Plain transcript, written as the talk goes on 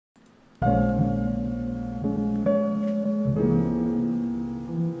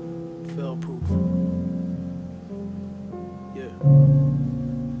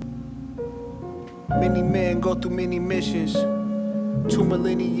Many men go through many missions. 2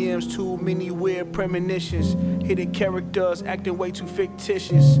 millenniums, too many weird premonitions. Hidden characters acting way too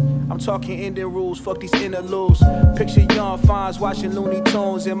fictitious. I'm talking interludes, fuck these interludes. Picture young Phonzz watching Looney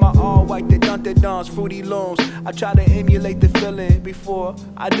Tunes in my all-white da-doon-da-doons, fruity looms. I try to emulate the feeling before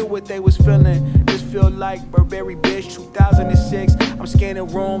I knew what they was feeling. This feel like Burberry bitch 2006. I'm scanning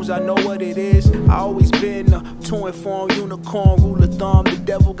rooms, I know what it is. I always been a to inform unicorn, rule of thumb. The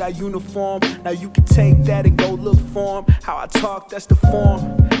devil got uniform. Now you can take that and go look for him. How I talk, that's the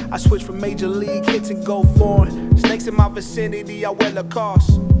form. I switch from major league hits and go foreign. Snakes in my vicinity, I wear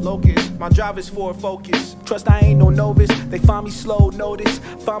lacoste, locust. My drive is for focus. Trust I ain't no novice. They find me slow, notice.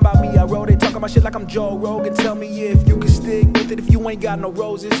 Find by me, I wrote it. Talking my shit like I'm Joe Rogan. Tell me if you can stick with it. If you ain't got no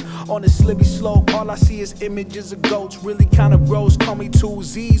roses on the slippery slope, all I see is images of goats. Really kinda gross. Call me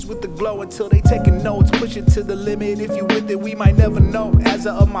 2Z's with the glow until they taking notes. Push it to the limit. If you with it, we might never know. As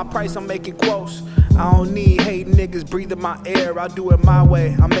I up my price, I'm making quotes. I don't need hate niggas breathing my air. I'll do it my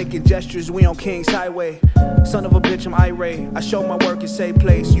way. I'm making gestures, we on King's Highway. Son of a bitch, I'm irate. I show my work and say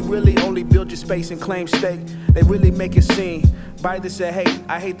place. You really only build your space and claim stake. They really make it seem. Buy this at hate,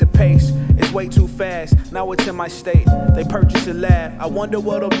 I hate the pace. It's way too fast, now it's in my state. They purchase and laugh. I wonder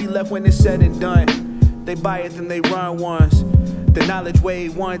what'll be left when it's said and done. They buy it, then they run once. The knowledge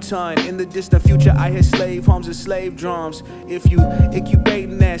weighed 1 ton. In the distant future, I hear slave homes and slave drums. If you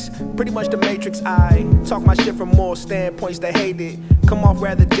incubating, that's pretty much the matrix. I talk my shit from more standpoints that hate it. Come off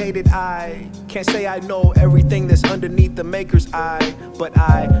rather jaded. I can't say I know everything that's underneath the maker's eye, but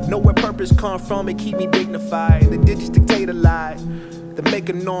I know where purpose comes from and keep me dignified. The digits dictate a lie. The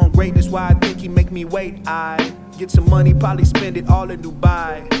maker know I'm great, that's why I think he make me wait. I get some money, probably spend it all in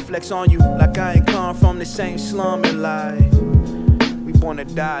Dubai. Flex on you like I ain't come from the same slum and lie. We born to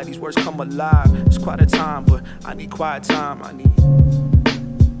die, these words come alive. It's quite a time, but I need quiet time, I need